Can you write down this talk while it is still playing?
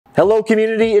Hello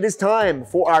community, it is time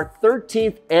for our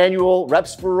 13th annual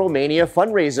Reps for Romania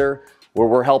fundraiser where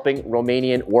we're helping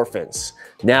Romanian orphans.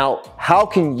 Now, how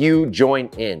can you join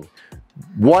in?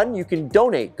 One, you can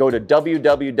donate. Go to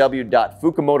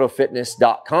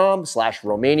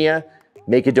www.fukumotofitness.com/Romania,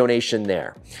 make a donation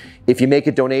there. If you make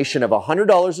a donation of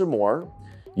 $100 or more,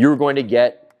 you're going to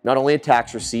get not only a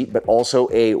tax receipt, but also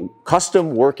a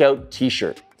custom workout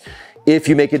t-shirt. If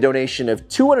you make a donation of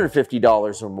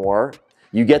 $250 or more,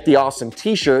 you get the awesome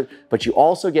t-shirt, but you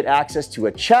also get access to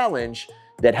a challenge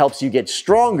that helps you get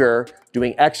stronger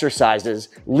doing exercises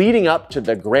leading up to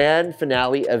the grand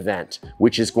finale event,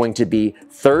 which is going to be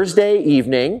Thursday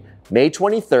evening, May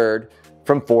 23rd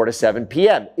from 4 to 7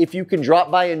 p.m. If you can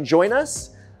drop by and join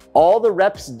us, all the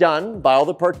reps done by all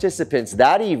the participants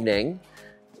that evening,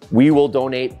 we will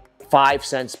donate 5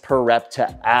 cents per rep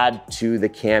to add to the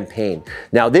campaign.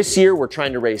 Now this year, we're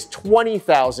trying to raise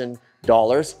 $20,000.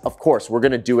 Of course, we're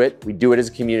gonna do it. We do it as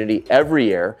a community every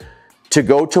year to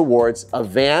go towards a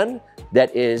van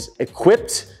that is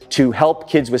equipped to help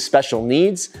kids with special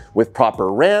needs with proper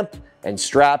ramp and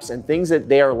straps and things that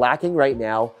they are lacking right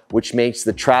now, which makes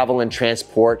the travel and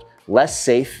transport less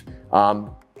safe.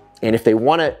 And if they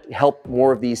want to help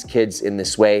more of these kids in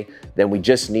this way, then we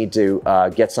just need to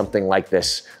get something like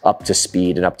this up to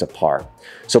speed and up to par.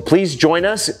 So please join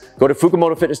us. Go to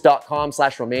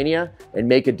fukumotofitness.com/Romania and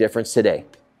make a difference today.